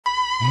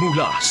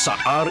Mula sa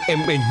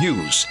RMN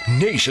News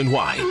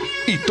Nationwide,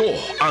 ito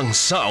ang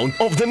Sound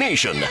of the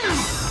Nation.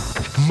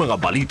 Mga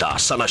balita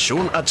sa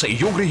nasyon at sa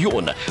iyong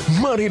rehiyon,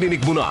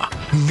 maririnig mo na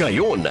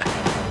ngayon.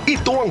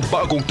 Ito ang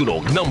bagong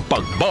tunog ng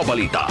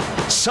pagbabalita,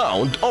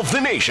 Sound of the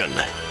Nation.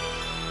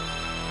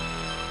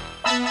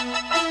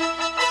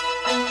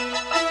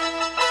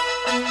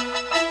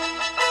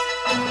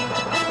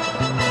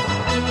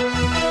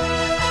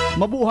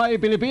 Mabuhay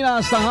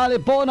Pilipinas, tanghali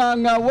po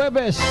ng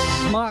Huwebes.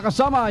 Mga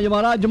kasama, yung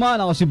mga radyoman,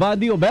 ako si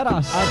Buddy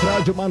Oberas. At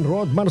radyoman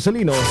Rod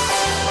Marcelino.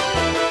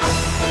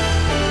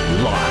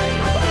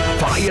 Live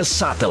via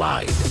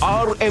satellite,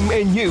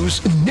 RMN News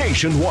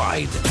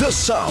Nationwide, the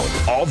sound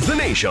of the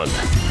nation.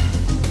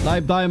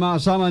 Live tayo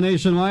mga kasama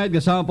nationwide,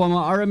 kasama po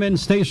mga RMN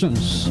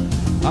stations.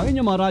 Ang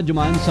inyong mga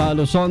radyoman sa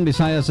Luzon,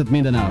 Visayas at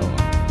Mindanao.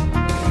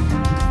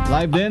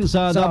 Live din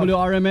sa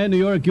WRMN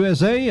New York,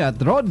 USA at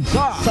Rod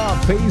sa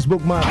Facebook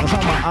mga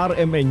kasama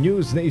RMN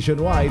News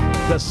Nationwide,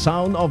 the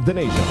sound of the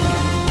nation.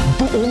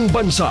 Buong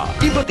bansa,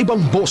 iba't ibang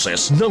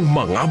boses ng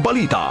mga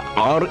balita.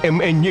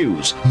 RMN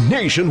News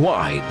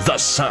Nationwide, the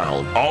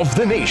sound of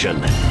the nation.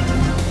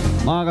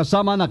 Mga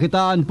kasama,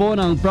 nakitaan po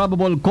ng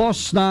probable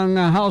cause ng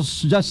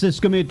House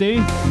Justice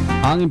Committee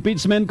ang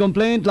impeachment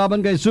complaint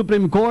laban kay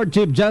Supreme Court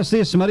Chief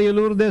Justice Maria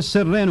Lourdes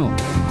Sereno.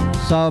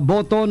 Sa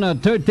boto na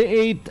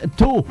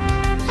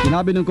 38-2,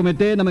 sinabi ng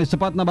komite na may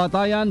sapat na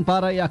batayan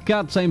para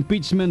iakyat sa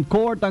impeachment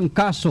court ang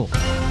kaso.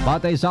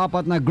 Batay sa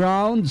apat na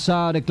grounds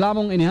sa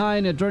reklamong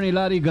inihain ni Attorney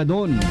Larry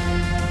Gadon.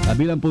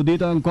 Kabilang po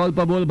dito ang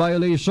culpable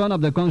violation of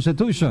the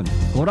Constitution,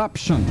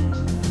 corruption,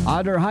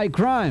 other high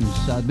crimes,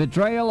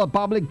 betrayal of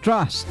public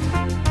trust.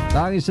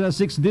 Tangis na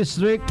 6th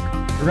District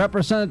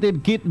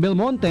Representative Kit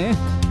Belmonte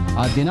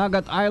at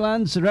Dinagat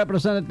Islands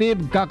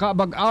Representative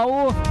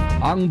Kakabag-Aw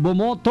ang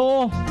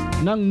bumoto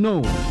ng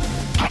no.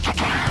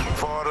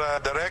 For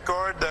the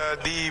record,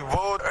 the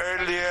vote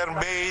earlier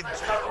made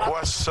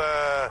was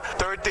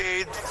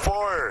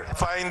 38-4,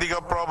 finding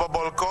of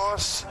probable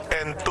cause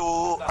and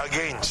 2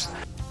 against.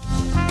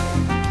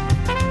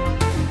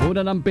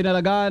 Una ng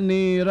pinalagaan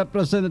ni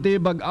Representative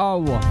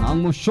Bag-Aw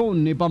ang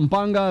motion ni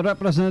Pampanga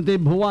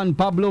Representative Juan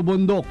Pablo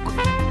Bundok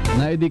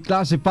na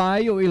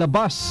i-declassify o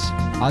ilabas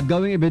at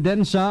gawing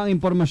ebidensya ang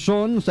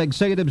impormasyon sa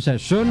executive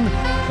session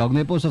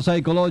kaugnay po sa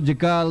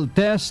psychological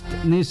test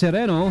ni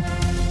Sereno,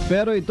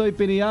 pero ito'y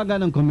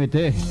piniyagan ng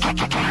komite.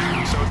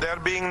 So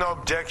there being no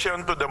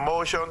objection to the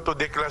motion to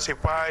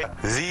declassify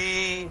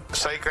the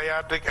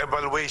psychiatric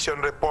evaluation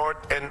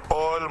report and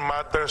all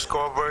matters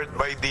covered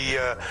by the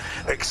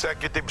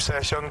executive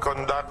session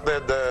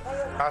conducted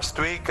last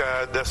week,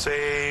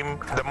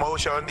 the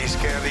motion is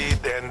carried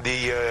and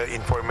the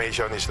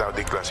information is now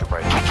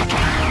declassified.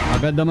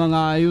 Agad na mga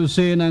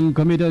ayusin ng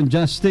Committee on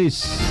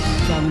Justice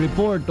sa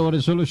report o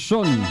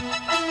resolusyon.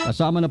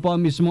 Kasama na po ang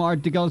mismo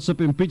articles of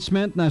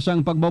impeachment na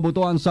siyang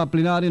pagbobotohan sa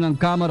plenaryo ng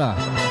Kamara.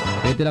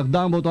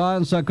 Itinakdang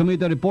botohan sa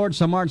committee report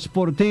sa March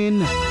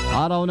 14,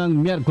 araw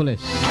ng Miyerkules.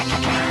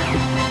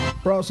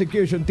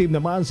 Prosecution team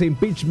naman sa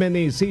impeachment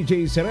ni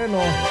CJ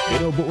Sereno,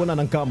 inubuo na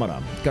ng Kamara.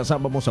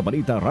 Kasama mo sa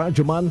balita,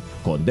 radyoman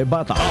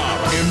Condebata.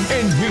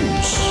 RMN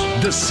News,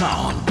 the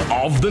sound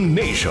of the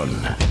nation.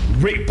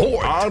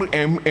 Report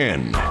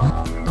RMN.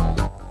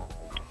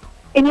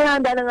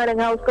 Inihanda na nga ng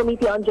House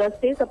Committee on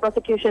Justice sa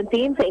prosecution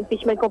team sa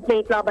impeachment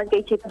complaint laban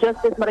kay Chief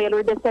Justice Maria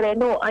Lourdes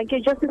Sereno. Ang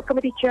kay Justice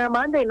Committee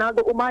Chairman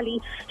Reynaldo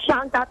Umali,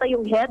 siya ang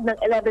tatayong head ng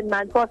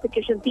 11-man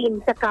prosecution team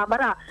sa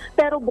Kamara.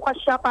 Pero bukas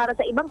siya para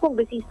sa ibang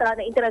kongresista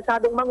na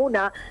interesadong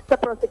manguna sa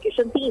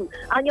prosecution team.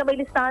 Anya may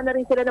listahan na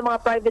rin sila ng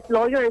mga private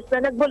lawyers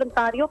na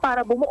nagboluntaryo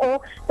para bumuo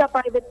sa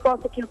private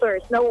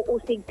prosecutors na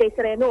uusig kay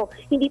Sereno.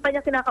 Hindi pa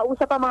niya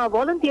kinakausap ang mga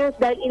volunteers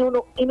dahil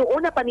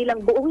inuuna pa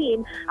nilang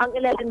buuin ang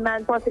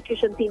 11-man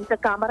prosecution team sa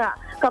Kamara.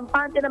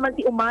 Kampante naman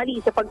si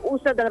Umali sa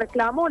pag-usad ng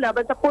reklamo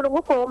laban sa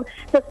punong hukom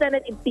sa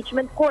Senate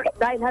Impeachment Court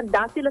dahil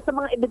handa sila sa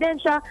mga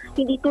ebidensya,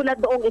 hindi tulad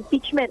noong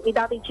impeachment ni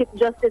dating Chief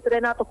Justice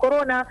Renato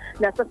Corona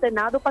na sa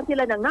Senado pa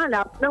sila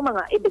nangalap ng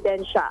mga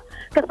ebidensya.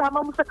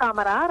 Kasama mo sa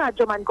Kamara,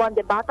 Radyoman Conde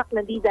Batak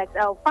ng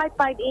Dzxl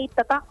 558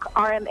 Tatak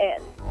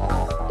RMN.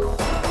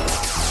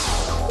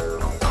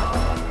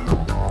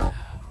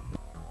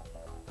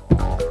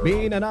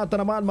 Binanata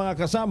naman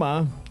mga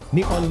kasama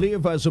ni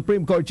on-leave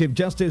Supreme Court Chief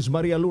Justice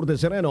Maria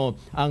Lourdes Sereno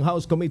ang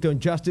House Committee on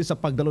Justice sa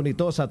pagdalo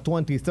nito sa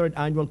 23rd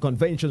Annual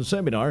Convention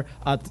Seminar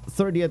at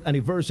 30th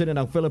Anniversary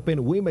ng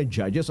Philippine Women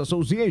Judges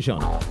Association.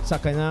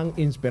 Sa kanyang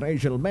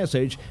inspirational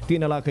message,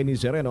 tinalakay ni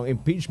Sereno ang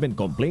impeachment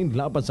complaint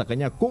laban sa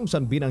kanya kung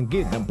saan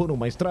binanggit ng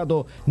punong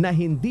maestrado na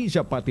hindi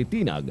siya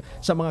patitinag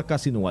sa mga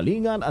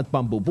kasinungalingan at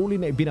pambubuli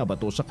na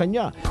ibinabato sa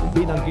kanya.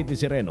 Binanggit ni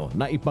Sereno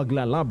na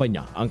ipaglalaban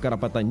niya ang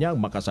karapatan niyang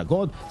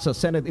makasagot sa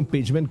Senate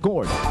Impeachment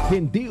Court.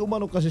 Hindi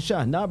umano kasi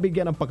siya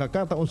nabigyan ng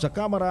pagkakataon sa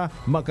Kamara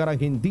makarang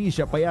hindi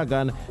siya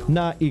payagan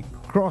na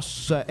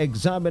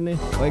i-cross-examine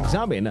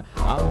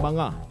ang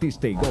mga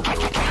testigo.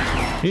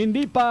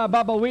 Hindi pa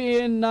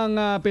babawiin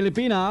ng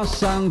Pilipinas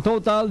ang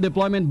total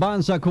deployment ban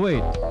sa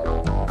Kuwait.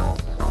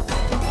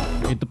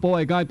 Ito po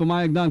ay kahit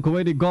pumayag na ang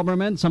Kuwaiti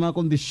government sa mga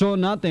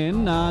kondisyon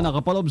natin na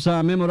nakapalob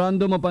sa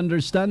Memorandum of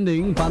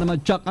Understanding para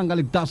ma-check ang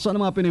kaligtasan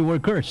ng mga Pinoy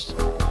workers.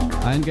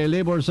 Ayon kay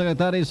Labor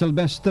Secretary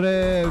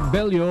Silvestre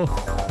Bello,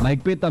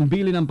 mahigpit ang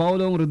bili ng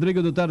Pangulong Rodrigo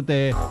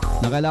Duterte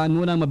na kailangan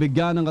munang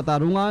mabigyan ng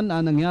katarungan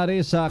ang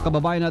nangyari sa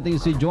kababayan natin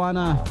si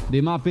Joanna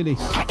de Mafilis.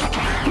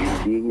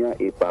 Hindi niya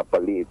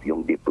ipapalit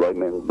yung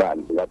deployment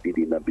ban at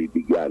hindi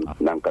nabibigyan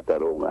ng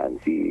katarungan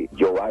si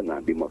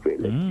Joanna de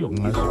Mafilis, yung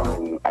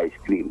isang ice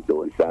cream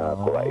doon sa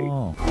Kuwait.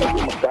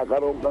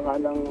 Magkakaroon ka nga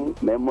ng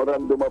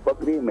memorandum of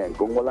agreement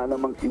kung wala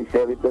namang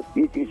sincerity.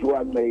 This is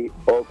one way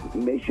of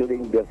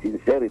measuring the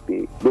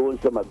sincerity doon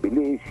sa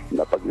mabilis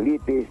na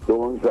paglitis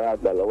doon sa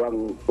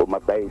dalawang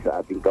pumatay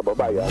sa ating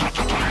kababayan.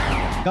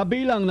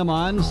 Kabilang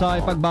naman sa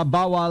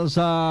ipagbabawal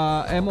sa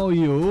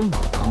MOU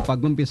ang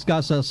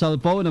pagkumpiska sa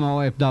cellphone ng mga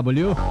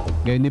OFW,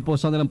 gayon din po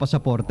sa nilang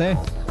pasaporte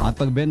at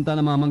pagbenta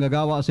ng mga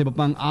manggagawa sa iba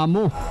pang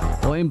amo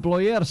o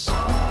employers.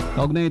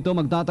 Kaugnay ito,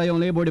 magtatayong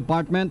Labor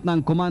Department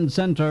ng Command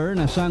Center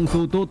na siyang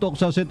tututok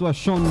sa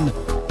sitwasyon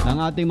ng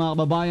ating mga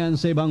kababayan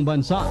sa ibang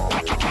bansa.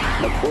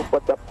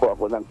 Nagpupatap po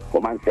ako ng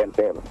command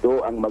center.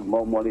 Ito ang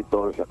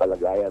magmo-monitor sa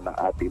kalagayan ng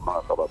ating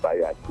mga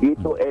kababayan.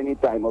 Dito any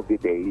time of the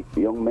day,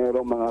 yung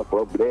merong mga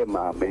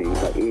problema, may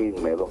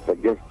hinaing, merong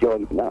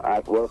suggestion ng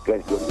at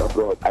workers doon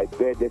abroad, ay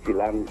pwede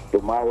silang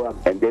tumawag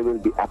and they will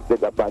be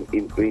acted upon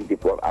in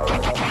 24 hours.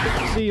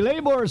 Si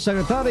Labor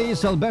Secretary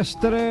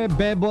Silvestre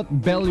Bebot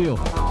Bello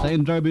sa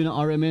interview ng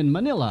RMN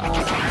Manila.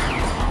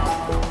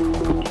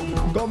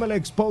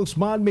 COMELEC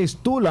spokesman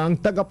Ms. Tulang,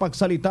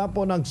 tagapagsalita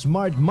po ng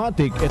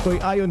Smartmatic.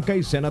 Ito'y ayon kay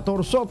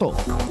Senator Soto.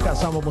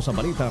 Kasama mo sa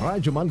balita,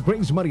 Radyoman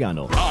Grace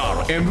Mariano.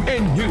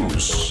 RMN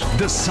News,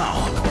 the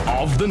sound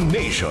of the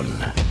nation.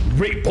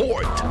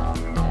 Report.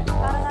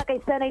 Para nga kay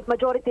Senate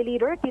Majority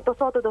Leader Tito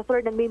Soto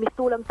III ng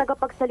mimistulang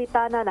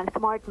tagapagsalita na ng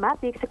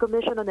Smartmatic sa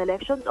Commission on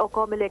Elections o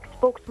COMELEC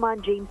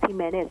spokesman James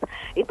Jimenez.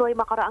 Ito ay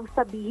makaraang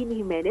sabihin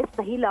ni Jimenez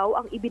na hilaw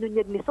ang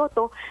ibinunyag ni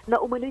Soto na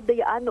umano'y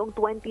dayaan noong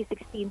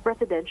 2016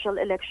 presidential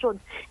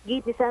elections.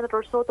 Gate ni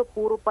Senator Soto,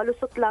 puro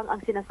palusot lang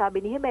ang sinasabi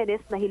ni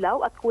Jimenez na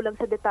hilaw at kulang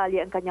sa detalye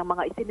ang kanyang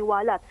mga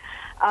isiniwalat.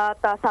 At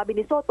sabi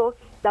ni Soto,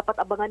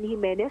 dapat abangan ni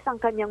Jimenez ang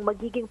kanyang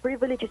magiging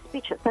privilege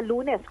speech sa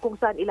Lunes kung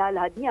saan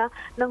ilalahad niya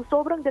ng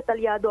sobrang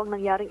detalyado ang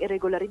nangyaring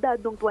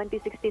irregularidad noong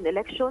 2016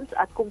 elections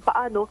at kung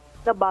paano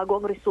nabago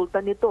ang resulta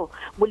nito.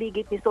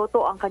 Muligit ni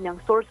Soto, ang kanyang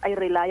source ay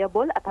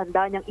reliable at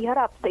handa niyang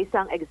iharap sa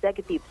isang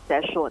executive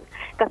session.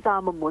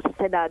 Kasama mo sa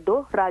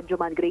Senado,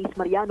 Radyoman Grace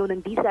Mariano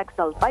ng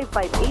Dzxl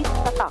 558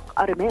 Tatak,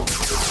 RMN.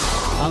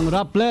 Ang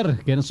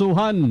Rappler,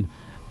 kinasuhan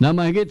na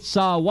mahigit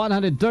sa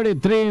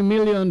 133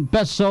 million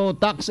peso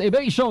tax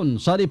evasion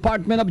sa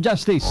Department of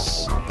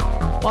Justice.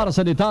 Para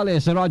sa detalye,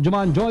 si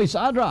Radyoman Joyce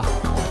Adra.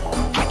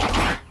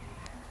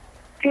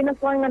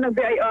 Kinasuhan nga ng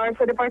BIR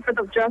sa Department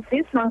of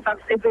Justice ng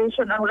tax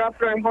evasion ang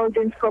Rappler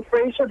Holdings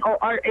Corporation o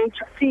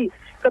RHC.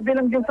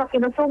 Kabilang din sa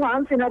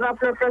kinasuhan, sina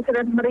Rappler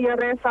President Maria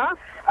Ressa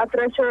at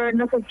Treasurer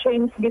na si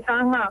James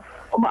Bitanga.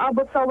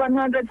 Umaabot sa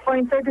 133.8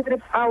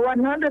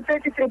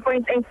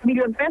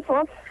 million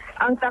pesos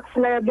ang tax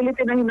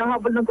liability na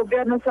hinahabol ng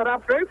gobyerno sa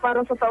Rappler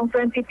para sa taong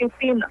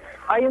 2015.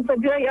 Ayon sa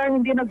BIR,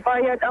 hindi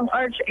nagbayad ang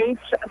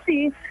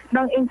RHC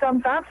ng income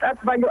tax at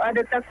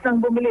value-added tax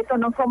nang bumili ito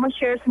ng common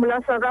shares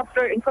mula sa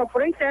Rappler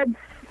Incorporated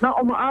na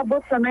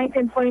umaabot sa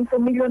 19.2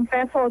 million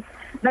pesos.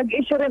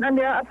 Nag-issue rin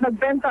niya at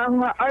nagbenta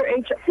ang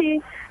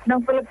RHC ng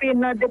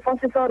Philippine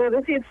Depository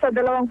Receipts sa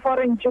dalawang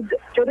foreign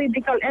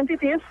juridical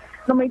entities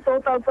na may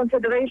total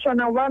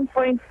consideration ng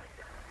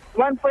 1.81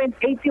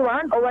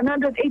 o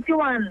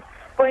 181.6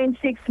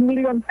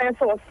 million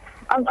pesos.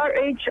 Ang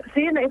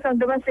RHC na isang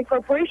domestic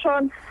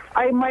corporation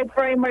ay may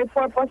primary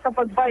purpose sa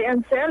pag-buy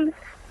and sell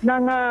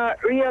ng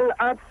real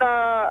at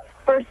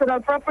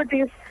personal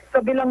properties,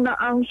 kabilang na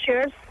ang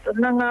shares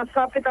ng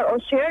capital o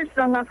shares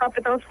ng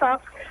capital stock,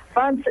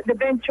 bonds,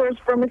 debentures,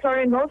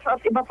 promissory notes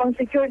at iba pang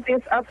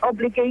securities at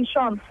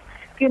obligations.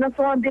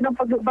 Kinasuhan din ang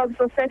paglubag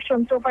sa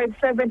Section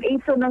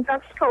 257A2 ng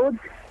Tax Code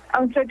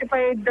ang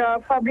Certified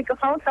Public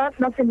Accountant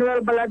na si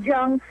Noel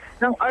Baladyang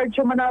ng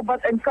Arjo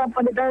Manabat and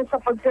Company dahil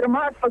sa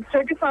pagpirma at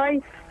pag-certify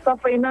sa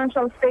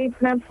financial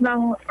statements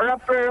ng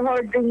Rappler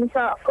Holdings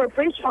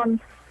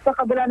Corporation sa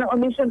kabila ng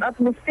omission at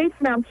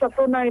misstatement sa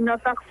tunay na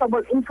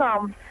taxable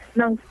income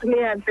ng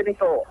kliyente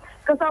nito.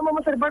 Kasama mo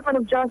sa Department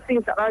of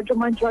Justice, Arjo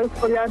Man Joyce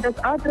Poliadas,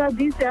 Adra,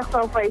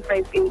 Dzxl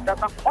 558,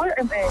 at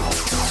RMA.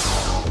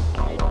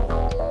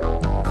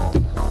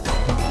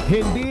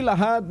 Hindi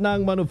lahat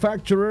ng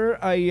manufacturer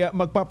ay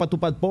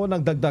magpapatupad po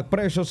ng dagdag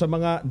presyo sa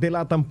mga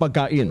dilatang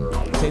pagkain.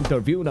 Sa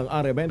interview ng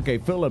RMN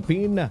kay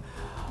Philippine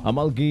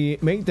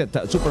Amalgamated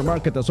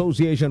Supermarket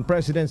Association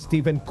President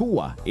Stephen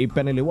Kua,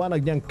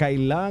 ipinaliwanag niyang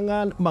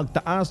kailangan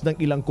magtaas ng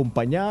ilang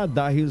kumpanya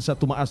dahil sa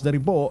tumaas na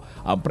rin po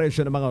ang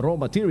presyo ng mga raw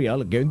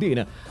material, gayon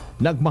din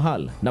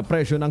nagmahal na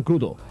presyo ng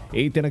krudo.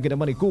 Itinanggi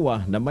naman ni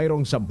Kua na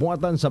mayroong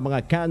sabuatan sa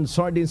mga canned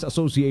sardines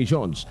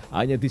associations.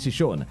 Anya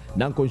desisyon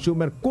ng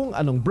consumer kung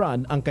anong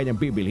brand ang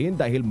kanyang bibilhin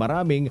dahil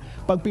maraming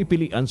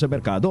pagpipilian sa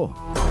merkado.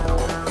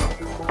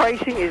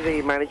 Pricing is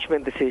a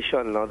management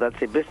decision, no? That's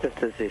a business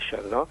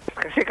decision, no?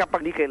 Kasi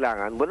kapag di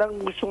kailangan,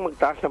 walang gustong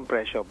magtaas ng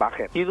presyo.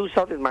 Bakit? You lose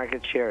out in market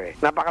share, eh.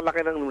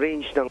 Napakalaki ng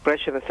range ng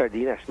presyo ng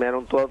sardinas.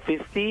 Merong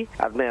 12.50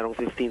 at merong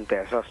 15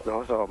 pesos,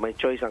 no? So, may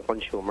choice ang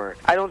consumer.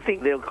 I don't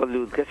think they'll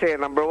collude kasi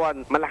number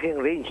one,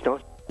 malaking range, no?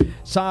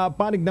 Sa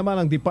panig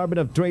naman ng Department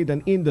of Trade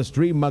and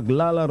Industry,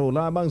 maglalaro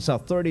lamang sa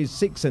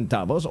 36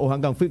 centavos o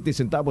hanggang 50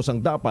 centavos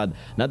ang dapat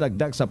na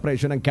dagdag sa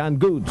presyo ng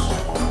canned goods.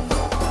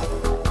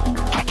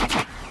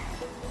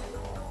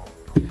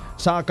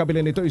 Sa kabila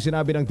nito,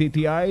 sinabi ng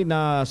TTI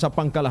na sa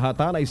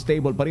pangkalahatan ay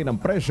stable pa rin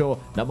ang presyo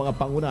ng mga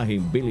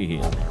pangunahing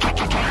bilihin.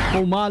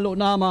 Pumalo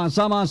na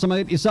masama sa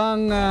mahigit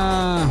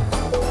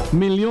 1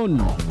 milyon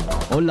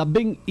o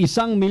 11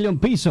 milyong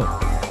piso.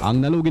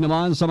 Ang nalugi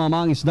naman sa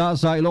mamang isda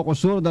sa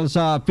Ilocos Sur dahil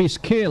sa fish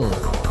kill.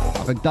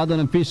 Apektado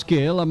ng fish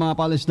kill ang mga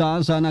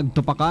palisdaan sa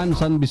Nagtupakan,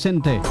 San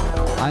Vicente.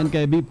 Ayon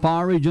kay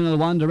BPAR Regional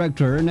 1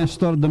 Director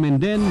Nestor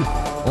Domenden,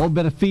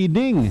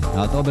 overfeeding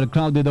at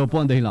overcrowded daw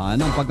po ang dahilan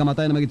ng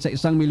pagkamatay na magit sa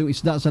 1 milyong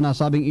isda sa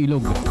nasabing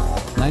ilog.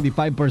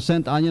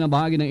 95% anya ng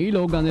bahagi ng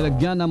ilog ang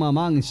nilagyan ng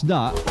mamang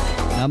isda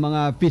ng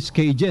mga fish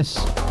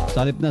cages.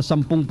 Sa halip na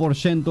 10%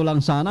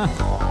 lang sana.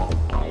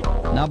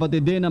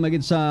 Nabatid din na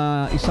magit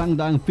sa 100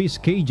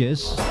 fish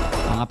cages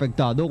ang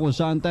apektado kung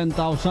saan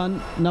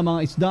 10,000 na mga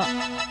isda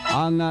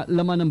ang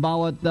laman ng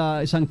bawat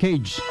isang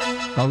cage.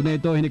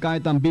 Kaugnay ito,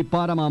 hinikayat ang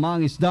BIPAR ang mga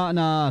isda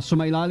na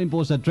sumailalim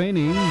po sa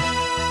training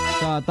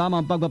sa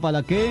tamang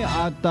pagpapalaki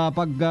at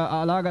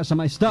pag-aalaga sa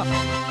mga isda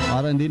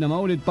para hindi na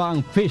maulit pa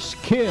ang fish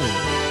kill.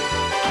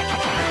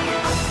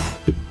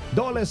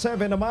 Dole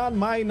 7 naman,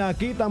 may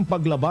nakitang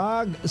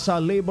paglabag sa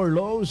labor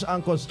laws ang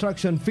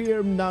construction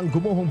firm ng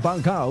gumuhong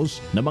bunkhouse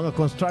ng mga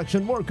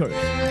construction workers.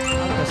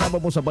 Ang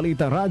kasama mo sa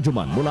balita,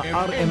 Radyoman mula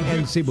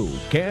RMN Cebu,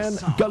 Ken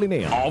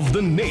Galineo. Of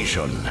the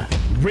Nation.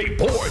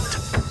 Report.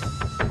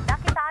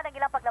 Nakitaan ang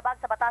ilang paglabag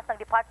sa batas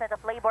ng Department of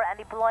Labor and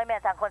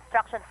Employment ang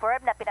construction firm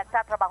na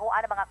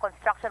pinagtatrabahuan ng mga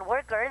construction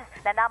workers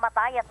na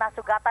namatay at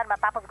nasugatan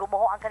matapos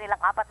gumuho ang kanilang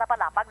 4 na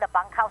palapag na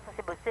bunkhouse sa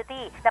Cebu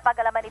City.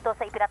 Napag-alaman ito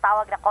sa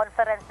ipinatawag na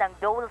conference ng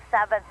Dole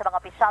 7 sa mga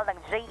opisyal ng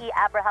J.E.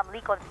 Abraham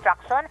Lee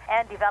Construction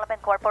and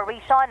Development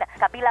Corporation.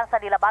 Kabilang sa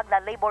nilabag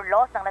na labor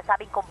laws ng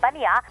nasabing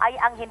kumpanya ay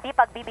ang hindi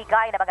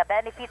pagbibigay ng mga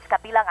benefits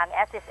kabilang ang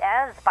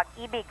SSS,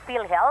 Pag-ibig,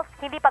 PhilHealth,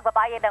 hindi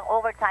pagbabayad ng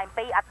overtime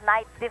pay at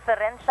night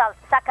differential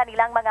sa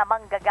kanilang mga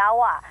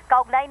manggagawa.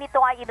 Kaugnay nito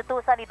ay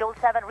inutusan ni Dole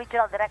 7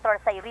 Regional Director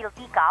Cyril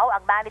Ticao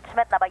ang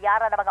management na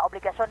bayaran ng mga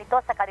obligasyon nito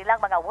sa kanilang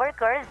mga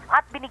workers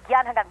at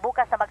binigyan hanggang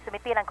bukas na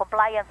magsumiti ng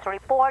compliance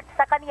report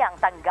sa kaniyang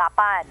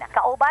tanggapan.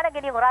 Kauban ang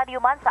inyong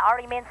radyoman sa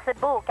RMN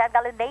Cebu,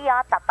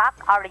 Candalinea, Tatak,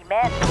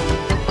 RMN.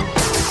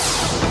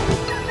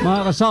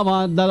 Mga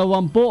kasama,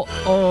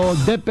 20 o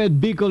DepEd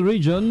Bicol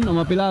Region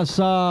umapila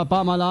sa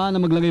pamahalaan na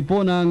maglagay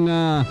po ng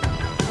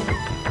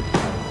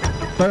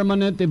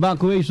Permanent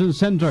Evacuation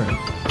Center.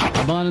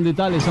 Abangan ng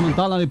detalye.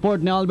 Samantalang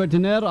report ni Albert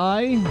Hiner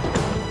ay...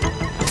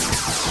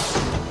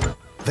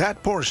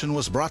 That portion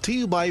was brought to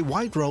you by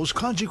White Rose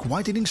Kojic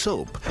Whitening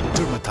Soap.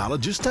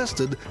 Dermatologist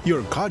tested,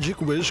 your Kojic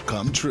wish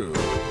come true.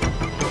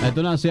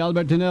 Ito na si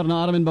Albert Hiner ng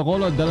Armin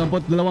Bacolod.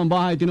 22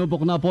 bahay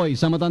tinupok na po.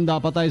 Isang matanda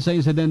patay sa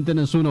insidente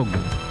ng sunog.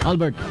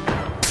 Albert.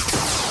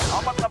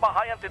 4 na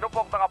bahay ang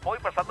tinupok ng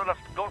apoy pasado las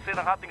 12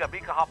 ng hating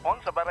gabi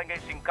kahapon sa barangay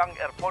Singkang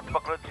Airport,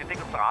 Bacolod City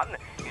kung saan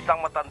isang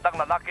matandang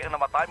lalaki ang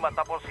namatay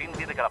matapos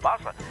hindi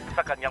nakalabas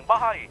sa kanyang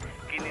bahay.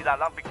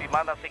 Kinilalang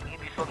biktima na si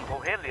Edison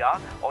Johelia,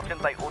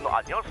 81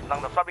 anyos, ng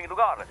nasabing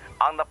lugar.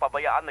 Ang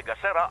napabayaan na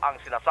gasera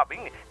ang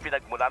sinasabing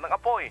pinagmula ng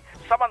apoy.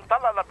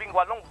 Samantala, 18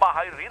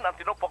 bahay rin ang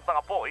tinupok ng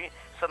apoy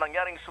sa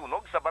nangyaring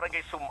sunog sa barangay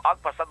Sumag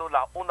pasado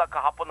una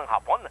kahapon ng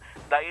hapon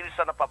dahil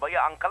sa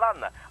napabayaang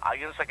kalan.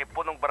 Ayon sa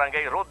kipunong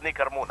barangay Rodney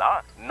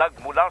Carmona,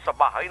 nagmula sa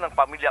bahay ng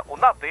pamilya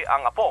Unate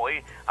ang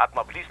apoy at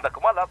mabilis na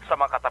kumalat sa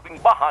mga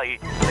katabing bahay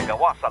na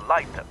gawa sa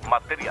light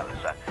materials.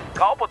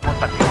 Kaupot mo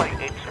sa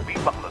HB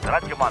Bacolod,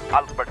 Radyoman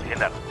Albert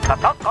Hiner,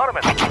 Tatak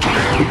Carmen.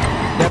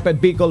 DepEd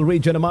Bicol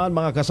Region naman,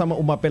 mga kasama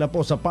umapela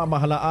po sa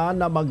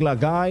pamahalaan na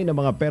maglagay ng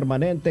mga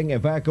permanenteng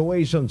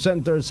evacuation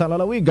center sa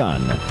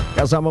lalawigan.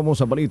 Kasama mo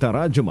sa balita,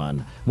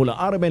 Radyoman mula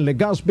Armen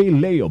Legazpi,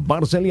 Leo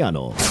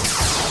Barceliano.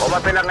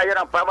 Umapila ngayon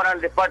ang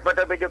Permanent Department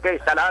of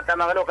Education sa lahat ng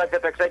mga local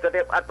chief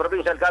executive at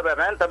provincial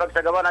government na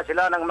magsagawa na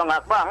sila ng mga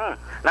hakbang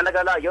na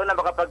nagalayo na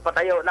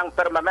makapagpatayo ng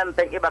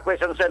permanenteng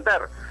evacuation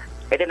center.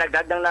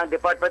 Itinagdag ng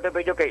Department of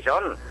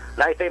Education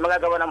na ito'y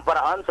magagawa ng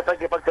paraan sa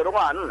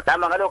pagkipagtulungan sa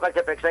mga local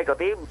chief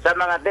executive, sa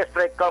mga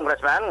district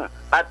congressmen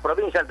at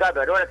provincial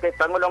governor at kay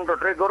Pangulong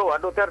Rodrigo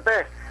Roa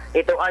Duterte.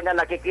 Ito ay na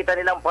nakikita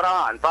nilang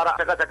paraan para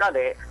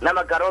sakasakali na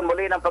magkaroon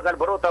muli ng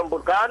pag-alboruto ang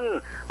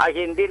bulkan ay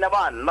hindi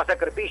naman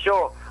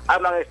masakripisyo ang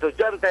mga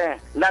estudyante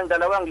ng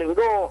 2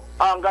 linggo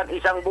hanggang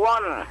 1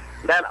 buwan.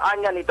 Dahil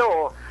anya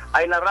nito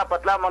ay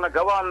narapat lamang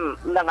nagawan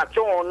ng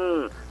aksyon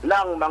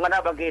ng mga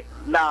nabanggit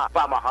na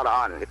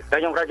pamahalaan.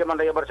 Kanyang Radyoman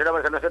Leo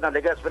Barcelona sa Nasunang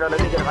Ligas,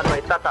 Pinalamigan at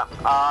Maitata,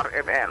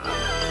 RMN.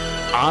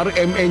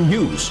 RMN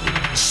News.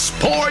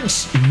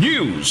 Sports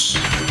News.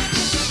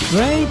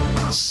 Straight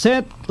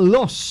set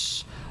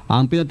loss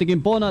ang pinatikim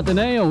po ng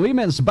Ateneo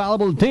Women's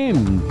Volleyball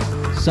Team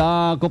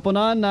sa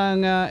koponan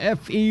ng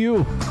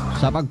FEU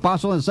sa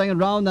pagpasok ng second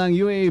round ng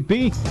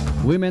UAAP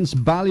Women's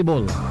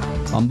Volleyball.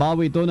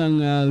 Pambawi ito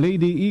ng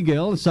Lady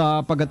Eagle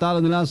sa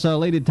pagkatalo nila sa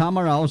Lady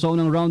Tamarao sa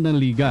unang round ng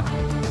liga.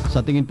 Sa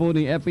tingin po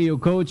ni FEU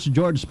coach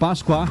George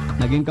Pascua,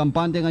 naging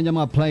kampante ang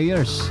kanyang mga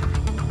players.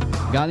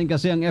 Galing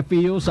kasi ang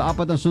FEU sa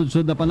 4 na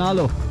sunod-sunod na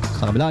panalo.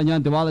 Sa kabila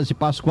niyan, tiwala si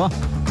Pascua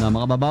na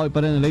makababawi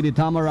pa rin ang Lady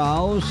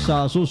Tamarao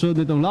sa susunod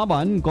nitong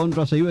laban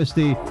kontra sa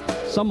UST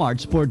sa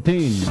March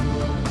 14.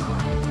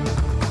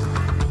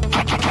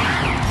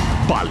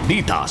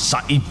 Balita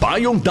sa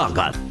Ibayong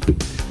Dagat.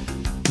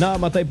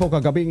 Namatay po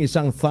kagabing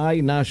isang Thai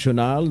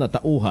national na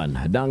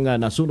tauhan ng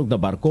nasunog na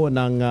barko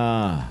ng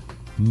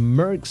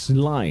Maersk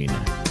Line.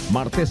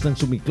 Martes nang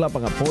sumiklap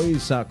ang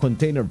apoy sa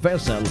container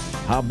vessel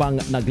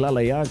habang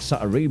naglalayag sa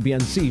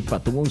Arabian Sea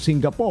patungong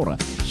Singapore.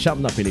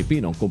 Siyam na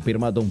Pilipinong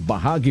kumpirmadong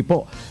bahagi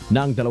po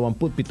ng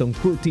 27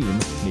 crew team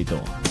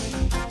nito.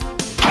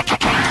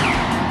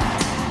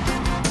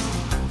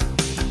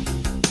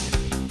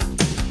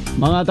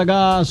 Mga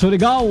taga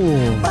Surigao,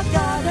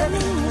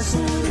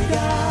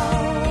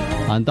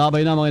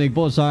 antabay na mga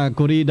po sa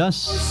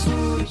Kuridas.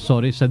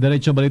 Sorry, sa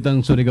Diretso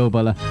Balitang Surigao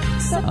pala.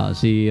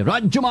 Si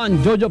Radyoman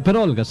Jojo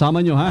Perol,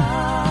 kasama nyo ha.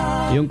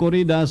 Yung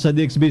korida sa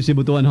DXBC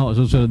Butuan ho,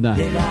 susunod na.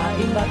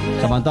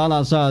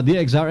 Samantala sa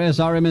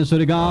DXRS RMN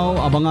Surigao,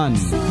 abangan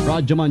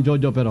Radyoman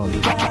Jojo Perol.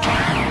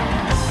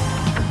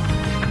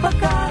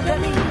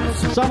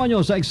 Sama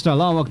nyo sa extra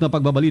lawak na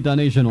pagbabalita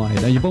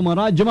nationwide. Ayun po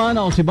mga Radyoman,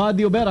 ako si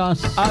Badio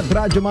Beras. At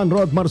Radyoman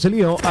Rod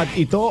Marcelio, at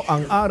ito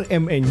ang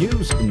RMN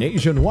News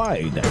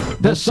Nationwide.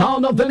 The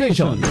Sound of the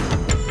Nation.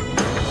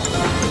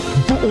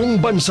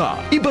 Buong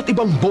bansa, iba't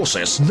ibang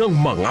boses ng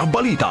mga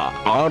balita.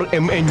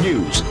 RMN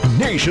News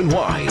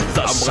Nationwide.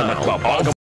 The Sound of